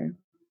our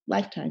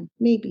lifetime.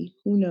 Maybe,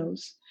 who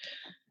knows?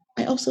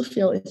 I also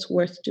feel it's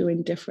worth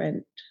doing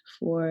different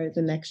for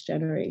the next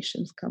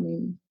generations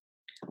coming.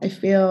 I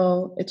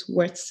feel it's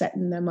worth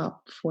setting them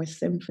up for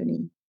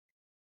symphony.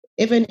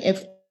 Even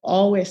if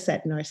all we're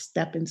setting are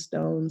stepping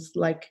stones,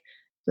 like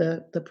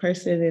the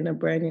person in a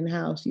burning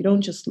house, you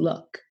don't just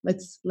look.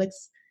 Let's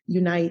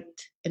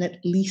unite and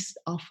at least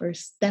offer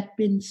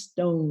stepping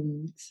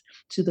stones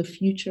to the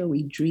future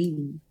we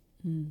dream.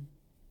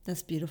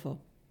 That's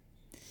beautiful.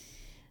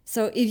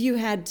 So if you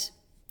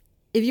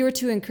were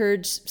to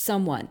encourage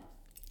someone,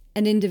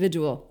 an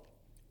individual,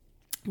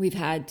 we've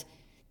had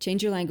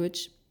change your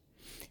language,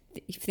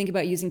 think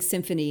about using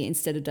symphony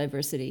instead of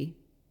diversity.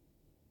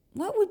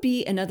 What would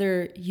be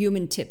another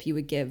human tip you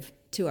would give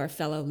to our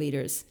fellow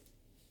leaders?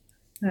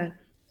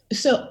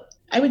 So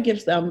I would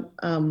give them,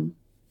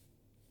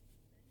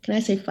 can I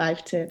say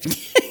 5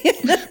 tips?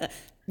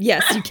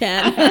 Yes, you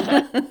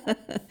can.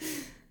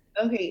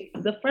 Okay,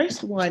 the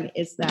first one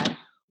is that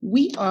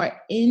we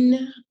are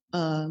in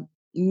a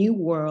new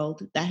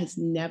world that has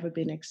never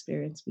been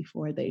experienced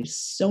before. There's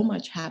so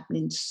much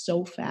happening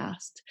so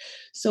fast.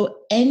 So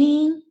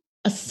any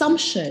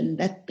assumption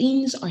that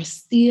things are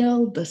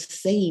still the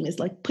same is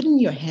like putting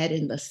your head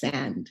in the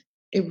sand.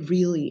 It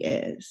really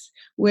is.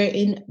 We're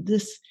in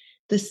this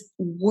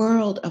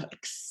world of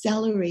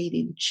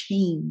accelerating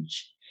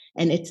change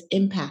and its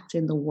impact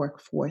in the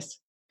workforce,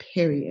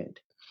 period.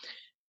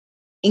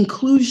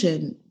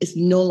 Inclusion is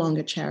no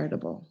longer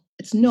charitable.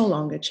 It's no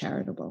longer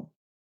charitable.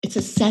 It's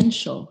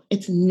essential.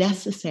 It's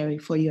necessary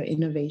for your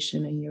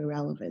innovation and your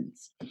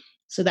relevance.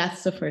 So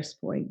that's the first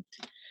point.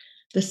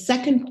 The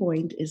second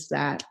point is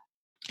that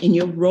in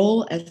your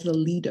role as a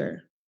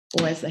leader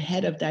or as the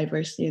head of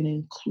diversity and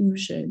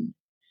inclusion,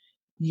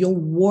 your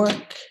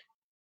work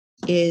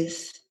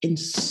is in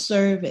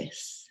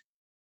service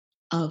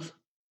of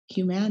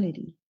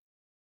humanity.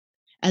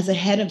 As a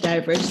head of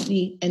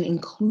diversity and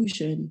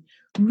inclusion,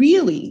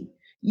 really,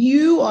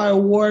 you are a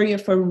warrior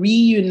for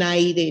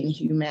reuniting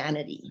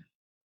humanity.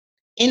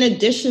 In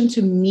addition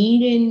to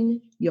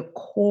meeting your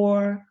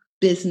core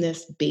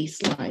business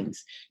baselines,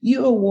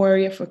 you're a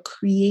warrior for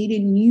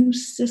creating new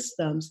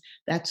systems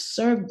that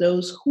serve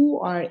those who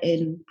are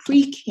in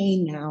pre-K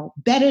now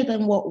better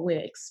than what we're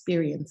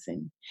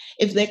experiencing.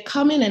 If they're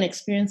coming and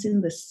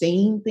experiencing the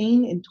same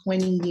thing in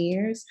 20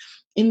 years,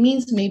 it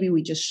means maybe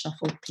we just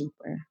shuffled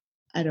paper.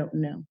 I don't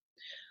know.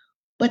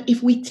 But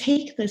if we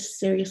take this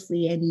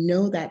seriously and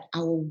know that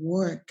our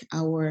work,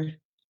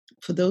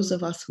 for those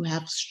of us who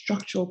have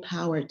structural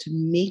power to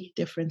make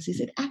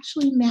differences, it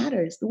actually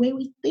matters. The way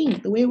we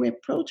think, the way we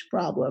approach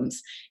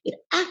problems, it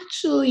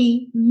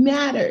actually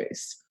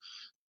matters.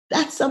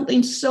 That's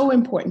something so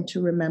important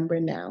to remember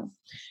now.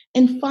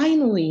 And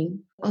finally,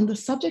 on the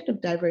subject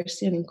of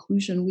diversity and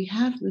inclusion, we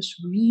have this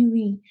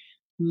really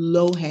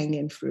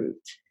low-hanging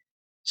fruit.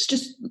 It's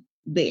just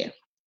there.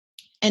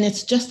 And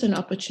it's just an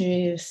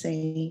opportunity to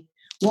say,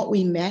 what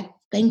we met,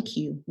 thank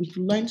you. We've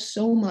learned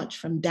so much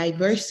from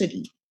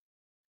diversity,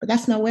 but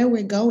that's not where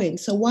we're going.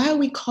 So why are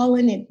we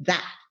calling it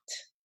that?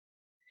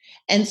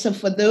 And so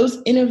for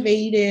those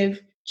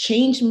innovative,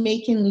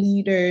 change-making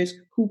leaders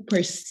who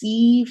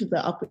perceive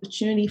the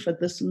opportunity for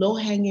this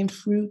low-hanging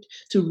fruit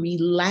to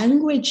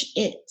relanguage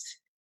it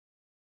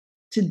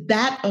to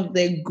that of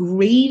their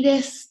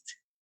greatest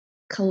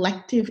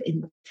collective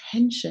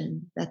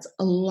intention that's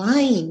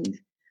aligned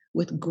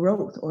with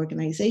growth,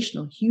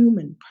 organizational,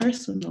 human,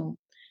 personal,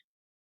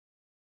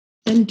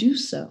 then do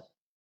so.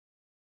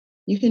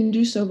 You can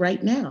do so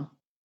right now.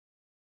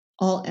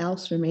 All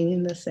else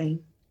remaining the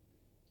same.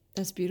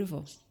 That's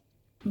beautiful.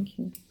 Thank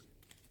you.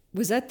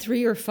 Was that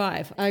 3 or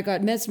 5? I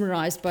got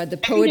mesmerized by the I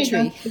think I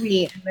poetry. got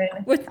 3. And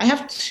then What? I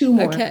have 2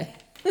 more. Okay.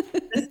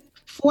 The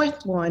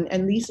fourth one,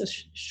 and these are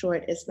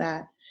short, is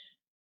that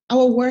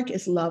our work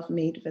is love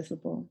made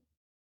visible.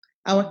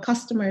 Our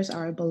customers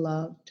are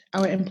beloved.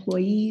 Our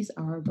employees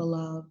are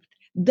beloved.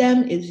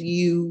 Them is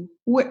you.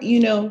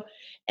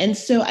 And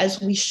so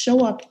as we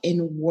show up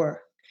in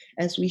work,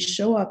 as we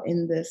show up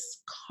in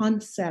this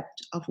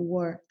concept of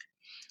work,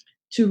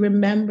 to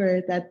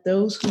remember that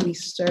those who we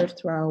serve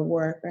through our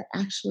work are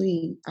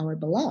actually our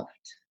beloved.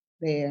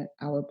 They're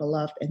our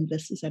beloved, and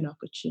this is an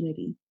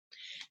opportunity.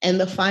 And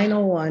the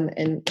final one,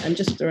 and I'm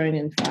just throwing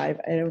in 5.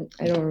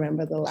 I don't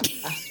remember the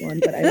last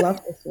one, but I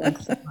love this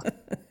one so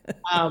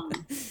much.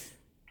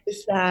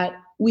 Is that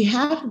we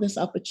have this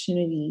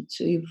opportunity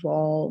to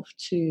evolve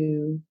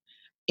to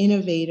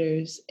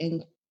innovators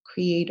and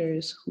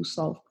creators who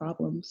solve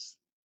problems,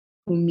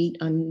 who meet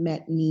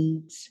unmet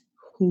needs,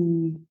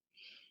 who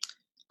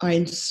are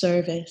in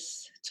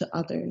service to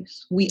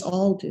others. We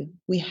all do.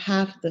 We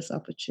have this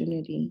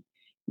opportunity.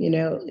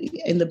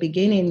 In the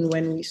beginning,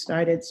 when we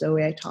started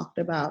Zoe, I talked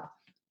about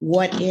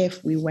what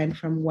if we went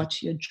from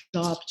what's your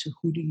job to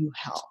who do you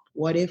help?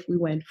 What if we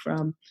went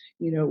from,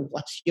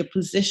 what's your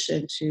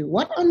position to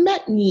what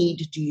unmet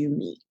need do you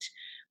meet?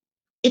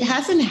 It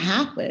hasn't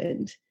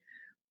happened.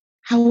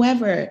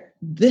 However,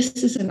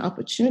 this is an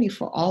opportunity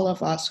for all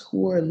of us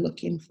who are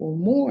looking for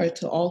more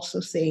to also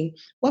say,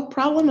 what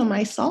problem am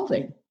I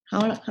solving?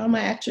 How am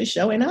I actually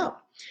showing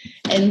up?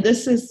 And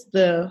this is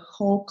the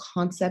whole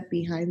concept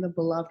behind the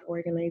beloved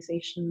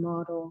organization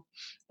model,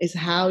 is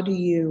how do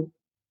you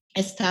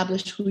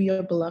establish who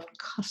your beloved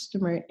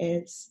customer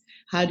is?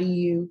 How do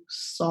you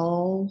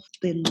solve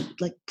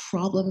the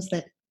problems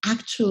that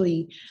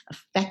actually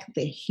affect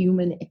the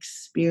human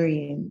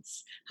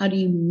experience? How do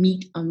you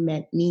meet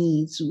unmet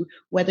needs?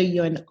 Whether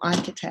you're an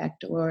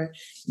architect or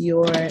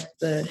you're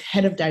the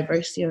head of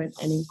diversity and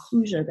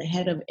inclusion, the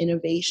head of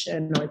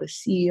innovation, or the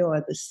CEO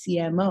or the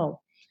CMO,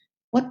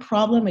 what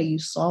problem are you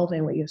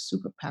solving with your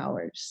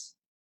superpowers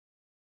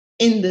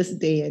in this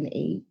day and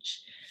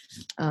age?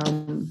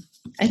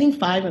 I think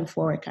 5 and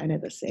 4 are kind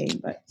of the same,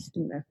 but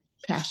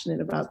passionate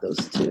about those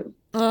 2.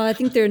 I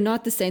think they're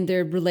not the same.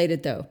 They're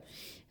related, though.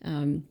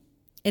 In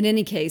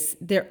any case,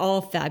 they're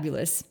all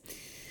fabulous.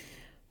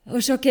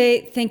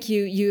 Oshoke, thank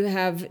you. You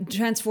have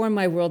transformed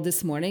my world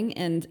this morning,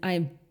 and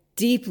I'm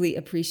deeply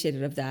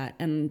appreciative of that.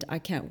 And I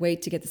can't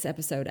wait to get this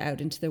episode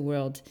out into the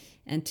world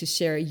and to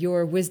share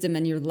your wisdom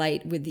and your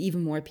light with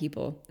even more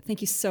people.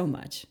 Thank you so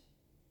much.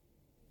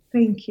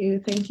 Thank you.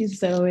 Thank you,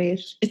 Zoe.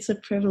 It's a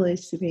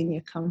privilege to be in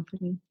your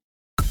company.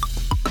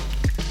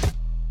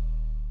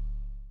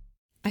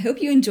 I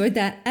hope you enjoyed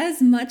that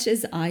as much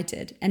as I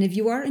did. And if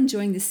you are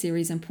enjoying this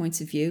series on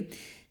Points of View,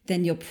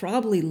 then you'll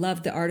probably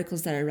love the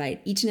articles that I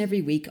write each and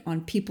every week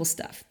on people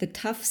stuff, the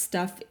tough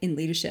stuff in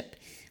leadership.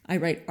 I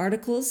write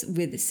articles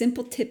with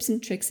simple tips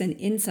and tricks and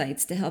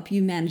insights to help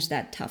you manage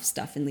that tough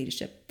stuff in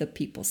leadership, the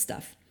people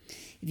stuff.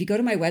 If you go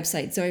to my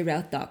website,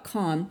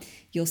 zoerouth.com,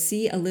 you'll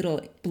see a little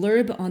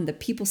blurb on the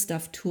People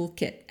Stuff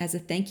Toolkit as a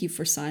thank you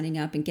for signing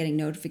up and getting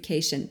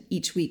notification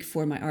each week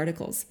for my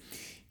articles.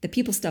 The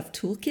People Stuff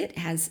Toolkit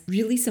has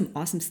really some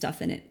awesome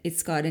stuff in it.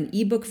 It's got an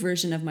ebook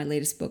version of my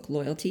latest book,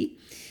 Loyalty,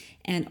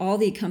 and all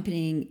the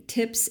accompanying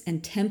tips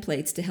and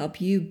templates to help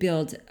you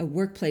build a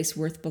workplace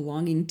worth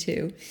belonging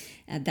to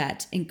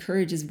that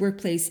encourages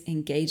workplace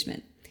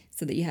engagement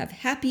so that you have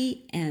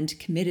happy and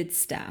committed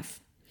staff.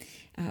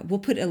 We'll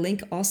put a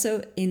link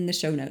also in the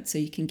show notes so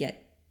you can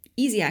get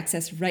easy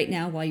access right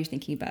now while you're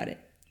thinking about it.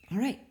 All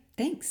right,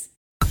 thanks.